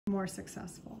more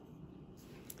successful.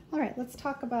 All right, let's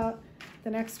talk about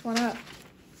the next one up.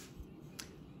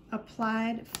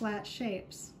 Applied flat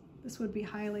shapes. This would be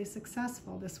highly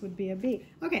successful. This would be a B.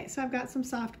 Okay, so I've got some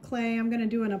soft clay. I'm going to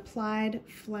do an applied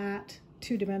flat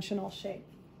two-dimensional shape.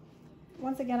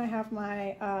 Once again, I have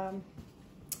my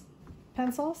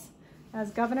pencils as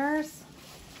governors.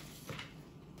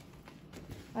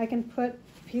 I can put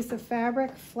a piece of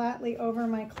fabric flatly over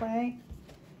my clay,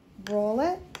 roll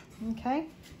it, okay?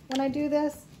 When I do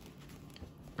this,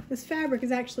 this fabric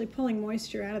is actually pulling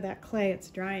moisture out of that clay. It's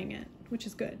drying it, which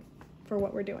is good for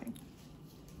what we're doing.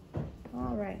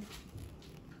 All right,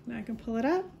 now I can pull it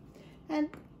up, and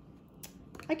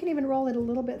I can even roll it a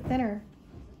little bit thinner.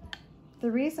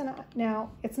 The reason,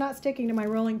 now it's not sticking to my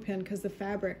rolling pin because the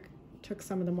fabric took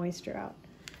some of the moisture out.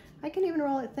 I can even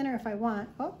roll it thinner if I want.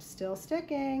 Oh, still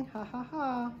sticking, ha ha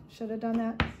ha, should have done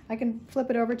that. I can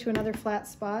flip it over to another flat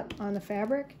spot on the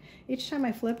fabric. Each time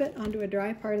I flip it onto a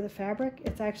dry part of the fabric,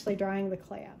 it's actually drying the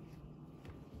clay out.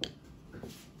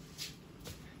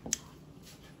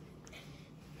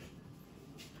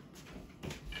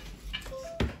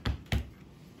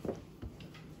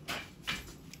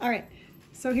 All right,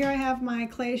 so here I have my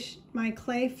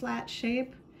clay flat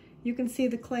shape. You can see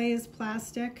the clay is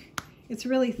plastic. It's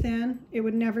really thin. It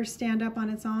would never stand up on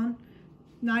its own,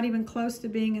 not even close to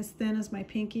being as thin as my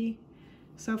pinky.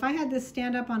 So if I had this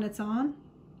stand up on its own,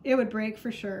 it would break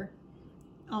for sure.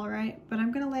 All right, but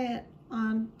I'm gonna lay it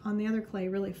on the other clay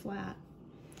really flat.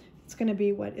 It's gonna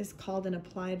be what is called an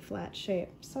applied flat shape.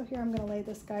 So here I'm gonna lay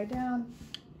this guy down,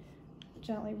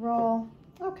 gently roll.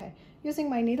 Okay, using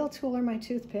my needle tool or my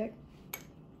toothpick,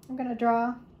 I'm gonna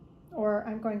draw, or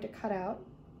I'm going to cut out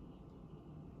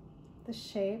the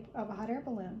shape of a hot air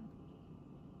balloon.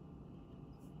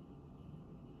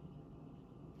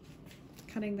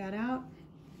 Cutting that out,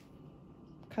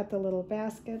 cut the little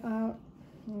basket out,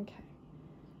 okay.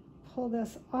 Pull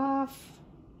this off,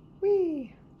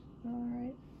 whee, all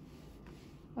right.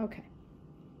 Okay,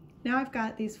 now I've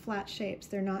got these flat shapes.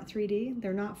 They're not 3D,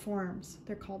 they're not forms,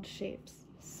 they're called shapes.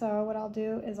 So what I'll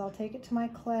do is I'll take it to my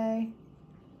clay,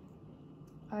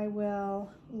 I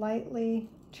will lightly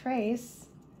trace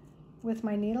with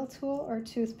my needle tool or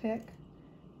toothpick.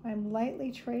 I'm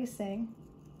lightly tracing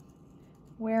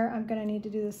where I'm going to need to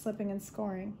do the slipping and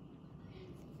scoring.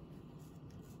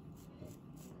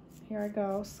 Here I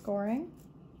go, scoring.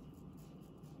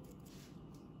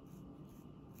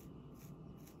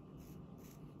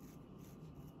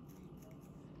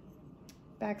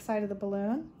 Back side of the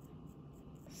balloon,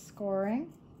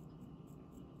 scoring.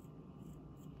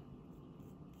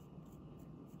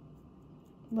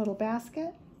 Little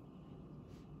basket,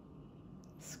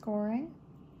 scoring.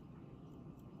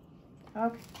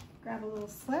 Okay, grab a little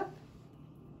slip.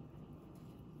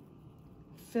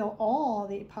 Fill all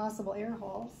the possible air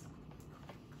holes.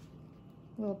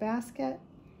 Little basket,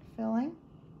 filling.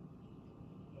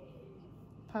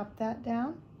 Pop that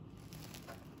down.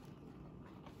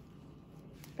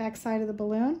 Back side of the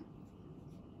balloon,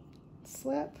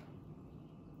 slip.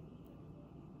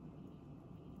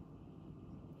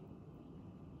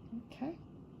 Okay,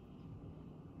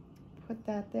 put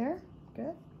that there,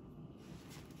 good.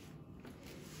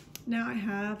 Now I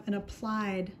have an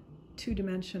applied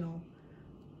two-dimensional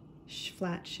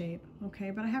flat shape, okay,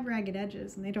 but I have ragged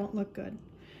edges and they don't look good.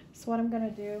 So what I'm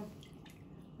gonna do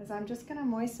is I'm just gonna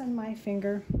moisten my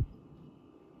finger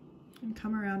and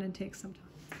come around and take some time.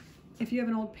 If you have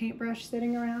an old paintbrush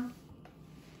sitting around,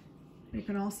 you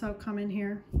can also come in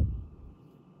here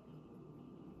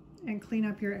and clean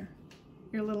up your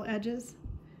little edges.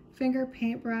 Finger,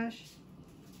 paintbrush.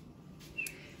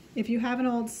 If you have an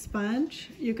old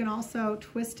sponge, you can also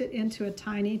twist it into a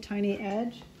tiny, tiny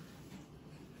edge.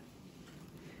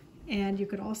 And you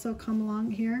could also come along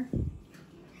here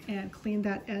and clean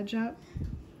that edge up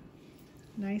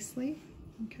nicely,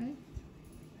 okay?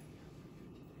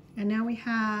 And now we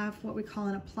have what we call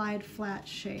an applied flat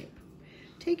shape.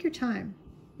 Take your time,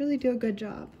 really do a good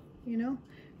job, you know?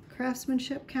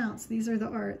 Craftsmanship counts, these are the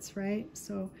arts, right?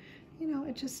 So, you know,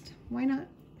 it just, why not,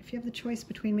 if you have the choice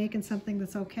between making something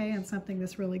that's okay and something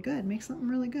that's really good, make something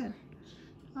really good.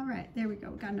 All right, there we go,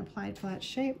 we got an applied flat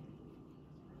shape.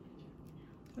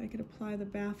 I could apply the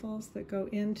baffles that go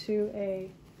into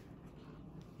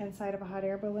inside of a hot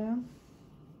air balloon.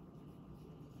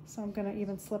 So I'm gonna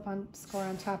even score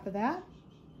on top of that.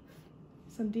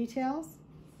 Some details,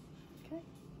 okay?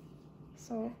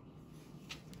 So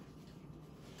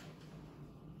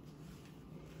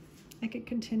I could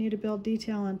continue to build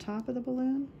detail on top of the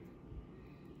balloon.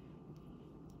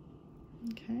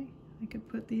 Okay, I could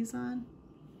put these on.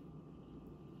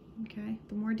 Okay,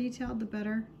 the more detailed, the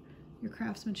better. your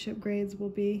craftsmanship grades will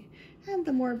be, and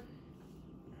the more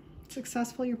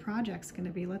successful your project's going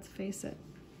to be, let's face it.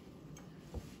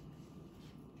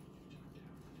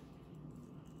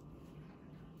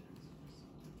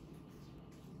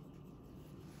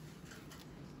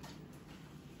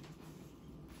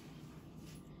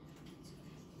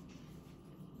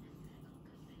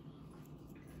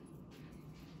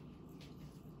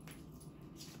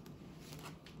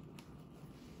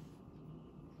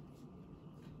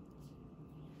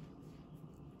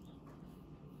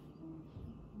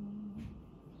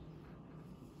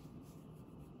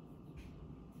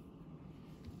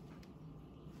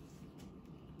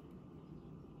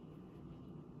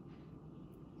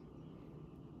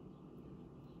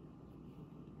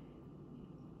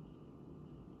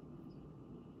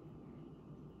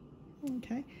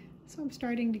 Okay, so I'm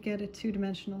starting to get a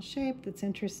two-dimensional shape that's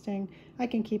interesting. I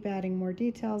can keep adding more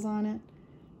details on it,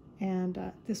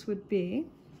 and this would be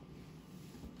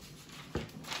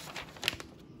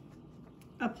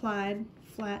applied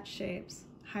flat shapes,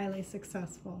 highly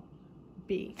successful,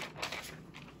 B.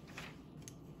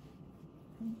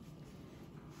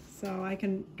 So I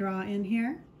can draw in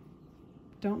here.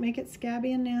 Don't make it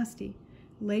scabby and nasty.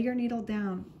 Lay your needle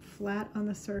down, flat on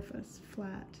the surface,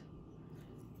 flat.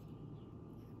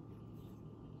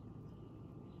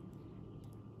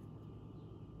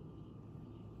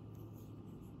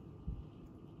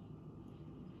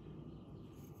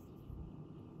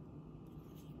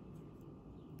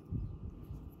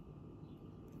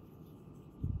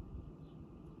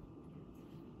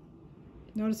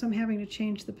 Notice I'm having to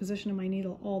change the position of my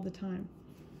needle all the time.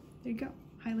 There you go,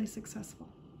 highly successful.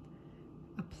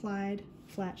 Applied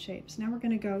flat shapes. Now we're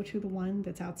going to go to the one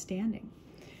that's outstanding.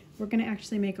 We're going to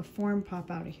actually make a form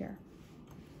pop out of here.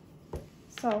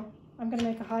 So I'm going to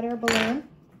make a hot air balloon.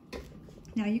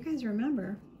 Now you guys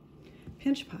remember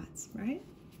pinch pots, right?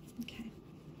 Okay.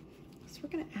 So we're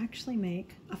going to actually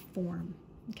make a form.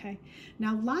 Okay.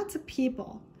 Now lots of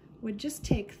people would just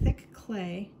take thick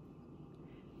clay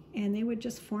and they would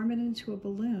just form it into a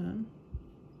balloon.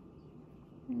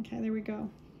 Okay, there we go.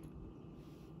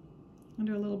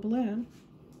 Under a little balloon.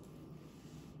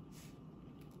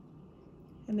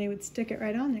 And they would stick it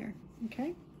right on there,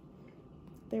 okay?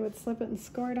 They would slip it and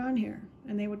score it on here,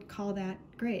 and they would call that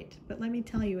great. But let me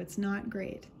tell you, it's not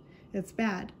great. It's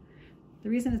bad. The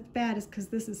reason it's bad is because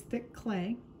this is thick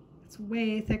clay. It's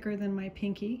way thicker than my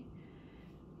pinky,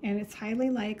 and it's highly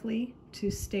likely to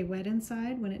stay wet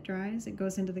inside when it dries. It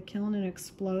goes into the kiln and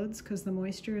explodes because the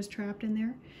moisture is trapped in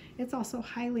there. It's also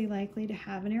highly likely to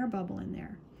have an air bubble in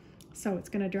there. So it's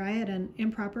going to dry at an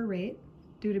improper rate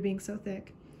due to being so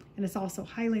thick, and it's also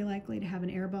highly likely to have an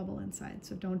air bubble inside.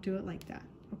 So don't do it like that,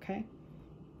 okay?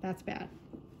 That's bad.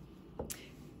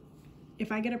 If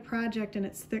I get a project and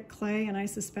it's thick clay and I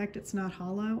suspect it's not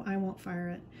hollow, I won't fire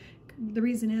it. The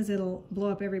reason is it'll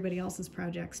blow up everybody else's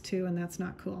projects too, and that's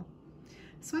not cool.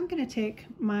 So I'm going to take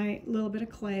my little bit of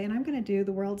clay and I'm going to do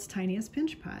the world's tiniest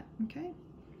pinch pot, okay?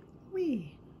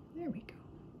 Whee! There we go.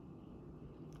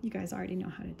 You guys already know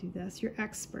how to do this. You're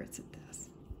experts at this.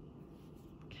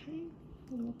 Okay,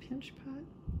 a little pinch pot.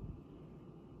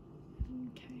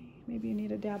 Okay, maybe you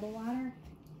need a dab of water.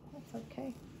 That's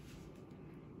okay.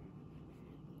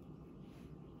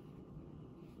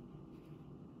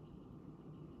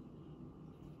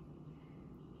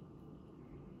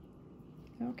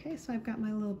 Okay, so I've got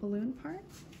my little balloon part.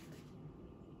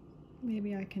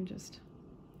 Maybe I can just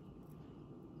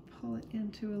pull it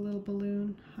into a little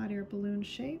balloon, hot air balloon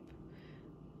shape.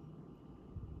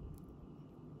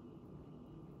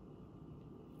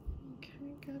 Okay,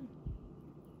 good.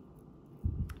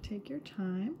 Take your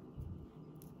time.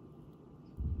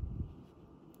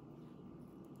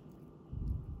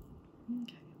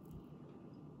 Okay.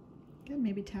 Good,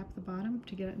 maybe tap the bottom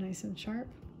to get it nice and sharp.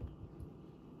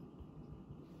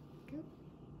 Good.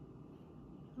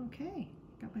 Okay,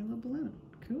 got my little balloon.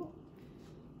 Cool.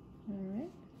 All right.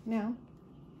 Now,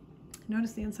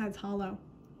 notice the inside's hollow.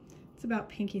 It's about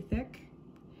pinky thick.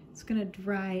 It's going to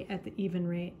dry at the even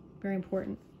rate. Very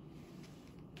important.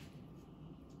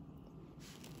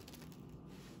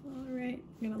 All right,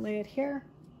 I'm going to lay it here.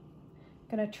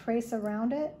 I'm going to trace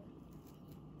around it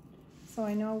so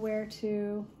I know where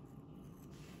to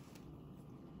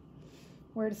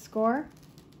score.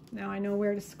 Now I know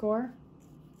where to score.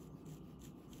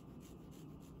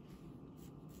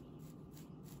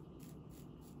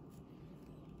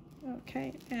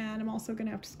 Okay, and I'm also going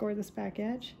to have to score this back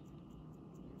edge.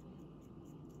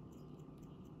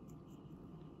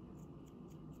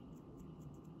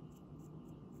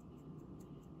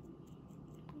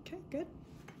 Okay, good.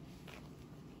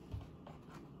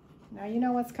 Now you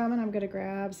know what's coming. I'm going to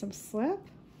grab some slip.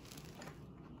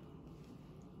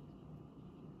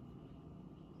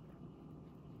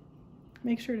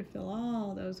 Make sure to fill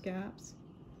all those gaps.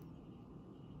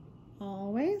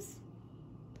 Always.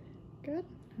 Good.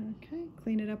 Okay,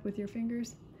 clean it up with your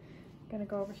fingers. Gonna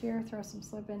go over here, throw some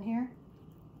slip in here.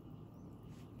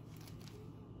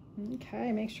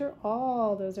 Okay, make sure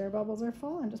all those air bubbles are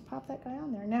full and just pop that guy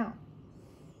on there. Now,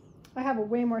 I have a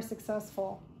way more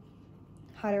successful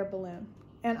hot air balloon.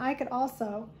 And I could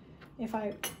also, if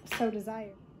I so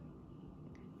desire,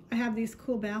 I have these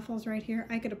cool baffles right here.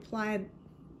 I could apply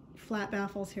flat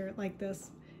baffles here like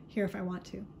this here if I want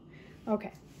to.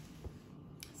 Okay,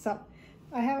 so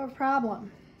I have a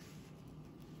problem.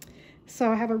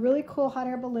 So I have a really cool hot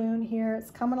air balloon here.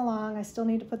 It's coming along. I still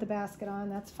need to put the basket on.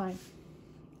 That's fine.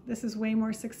 This is way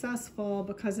more successful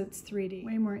because it's 3D.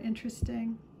 Way more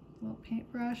interesting. Little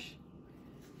paintbrush.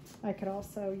 I could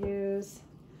also use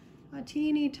a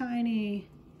teeny tiny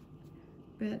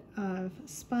bit of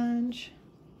sponge.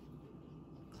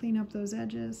 Clean up those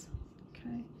edges.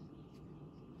 Okay.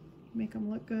 Make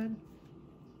them look good.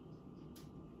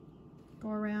 Go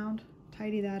around,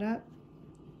 tidy that up.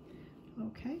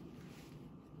 Okay.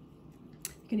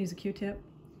 You can use a Q-tip,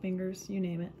 fingers, you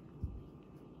name it.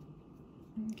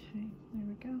 Okay, there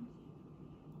we go.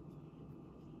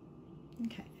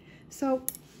 Okay, so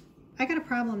I got a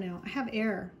problem now. I have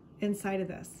air inside of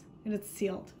this and it's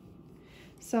sealed.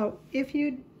 So if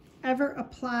you ever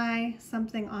apply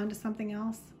something onto something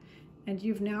else and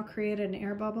you've now created an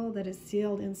air bubble that is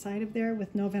sealed inside of there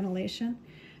with no ventilation,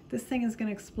 this thing is going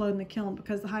to explode in the kiln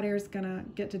because the hot air is going to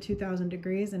get to 2,000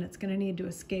 degrees and it's going to need to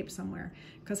escape somewhere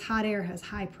because hot air has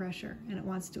high pressure and it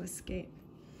wants to escape.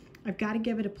 I've got to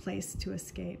give it a place to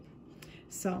escape.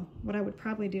 So what I would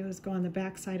probably do is go on the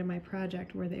back side of my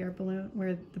project where the air balloon,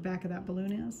 where the back of that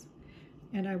balloon is,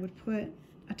 and I would put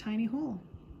a tiny hole.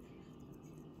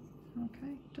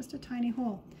 Okay, just a tiny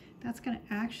hole. That's going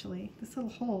to actually, this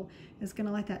little hole is going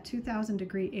to let that 2,000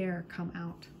 degree air come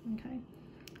out. Okay.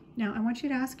 Now, I want you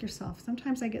to ask yourself,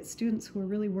 sometimes I get students who are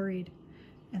really worried,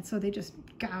 and so they just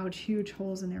gouge huge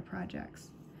holes in their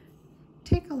projects.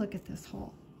 Take a look at this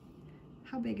hole.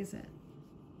 How big is it?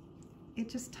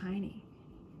 It's just tiny.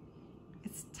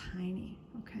 It's tiny,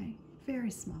 okay?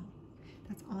 Very small.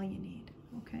 That's all you need,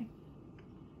 okay?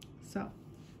 So,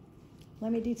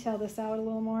 let me detail this out a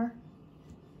little more.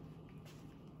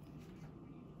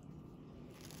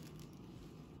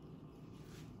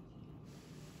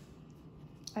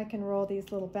 I can roll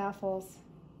these little baffles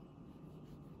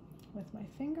with my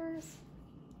fingers.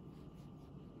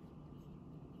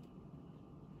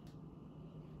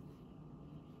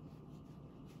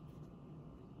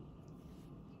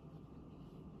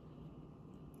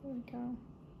 There we go.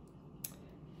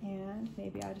 And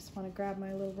maybe I just want to grab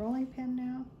my little rolling pin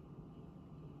now.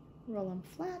 Roll them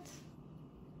flat.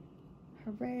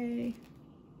 Hooray.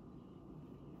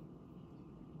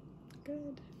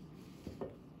 Good.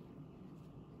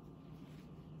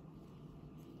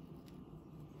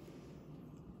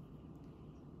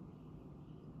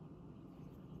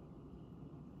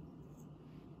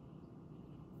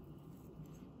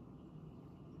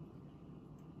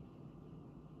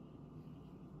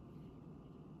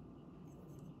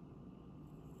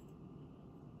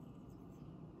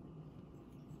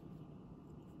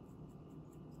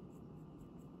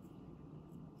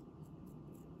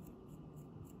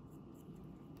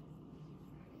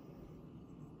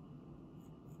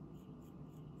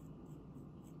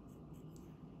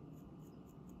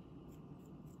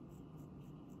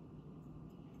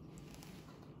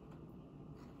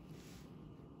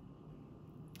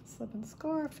 Slip and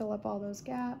score, fill up all those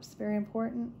gaps, very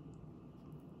important.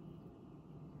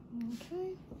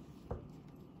 Okay.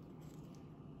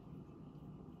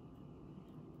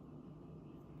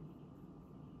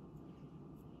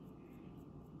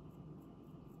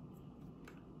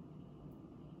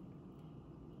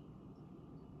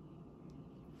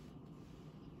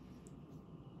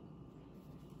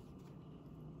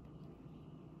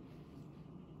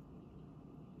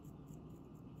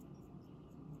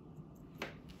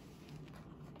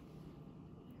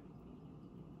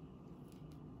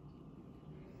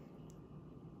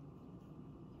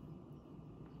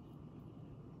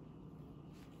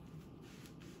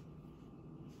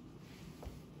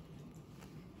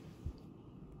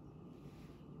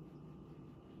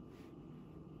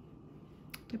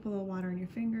 Dip a little water in your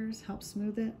fingers, help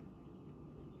smooth it.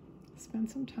 Spend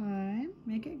some time,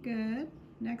 make it good.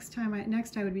 Next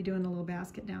I would be doing the little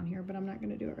basket down here, but I'm not going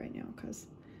to do it right now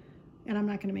and I'm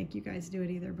not going to make you guys do it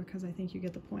either because I think you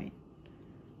get the point.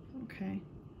 Okay,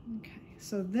 okay.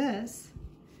 So this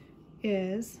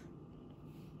is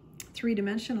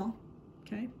three-dimensional.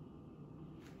 Okay.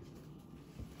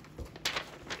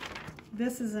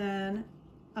 This is an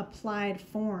applied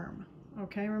form.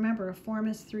 Okay, remember, a form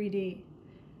is 3D.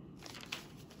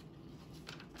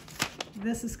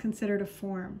 This is considered a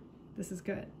form. This is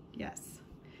good, yes.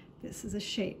 This is a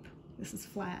shape. This is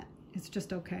flat. It's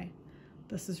just okay.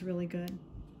 This is really good.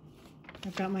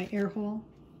 I've got my air hole.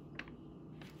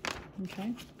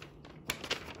 Okay.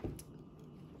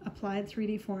 Applied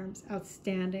 3D forms,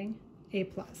 outstanding, A+.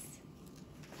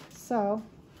 So,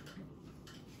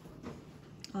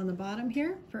 on the bottom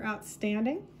here, for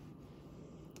outstanding,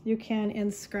 you can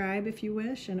inscribe, if you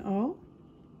wish, an O,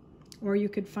 or you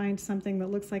could find something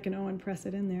that looks like an O and press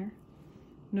it in there.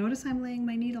 Notice I'm laying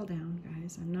my needle down,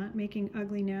 guys. I'm not making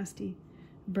ugly, nasty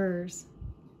burrs.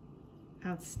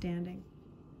 Outstanding.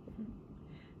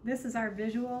 This is our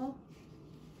visual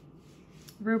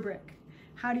rubric.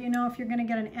 How do you know if you're going to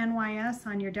get an NYS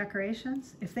on your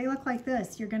decorations? If they look like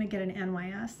this, you're going to get an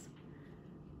NYS.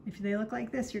 If they look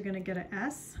like this, you're going to get an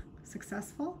S,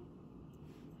 successful.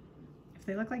 If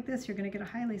they look like this, you're going to get a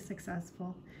highly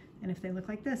successful. And if they look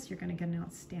like this, you're going to get an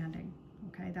outstanding.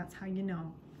 Okay, that's how you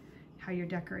know how your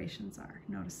decorations are.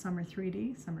 Notice some are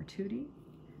 3D, some are 2D.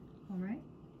 All right,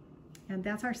 and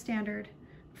that's our standard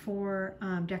for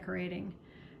decorating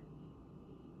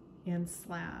in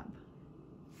slab.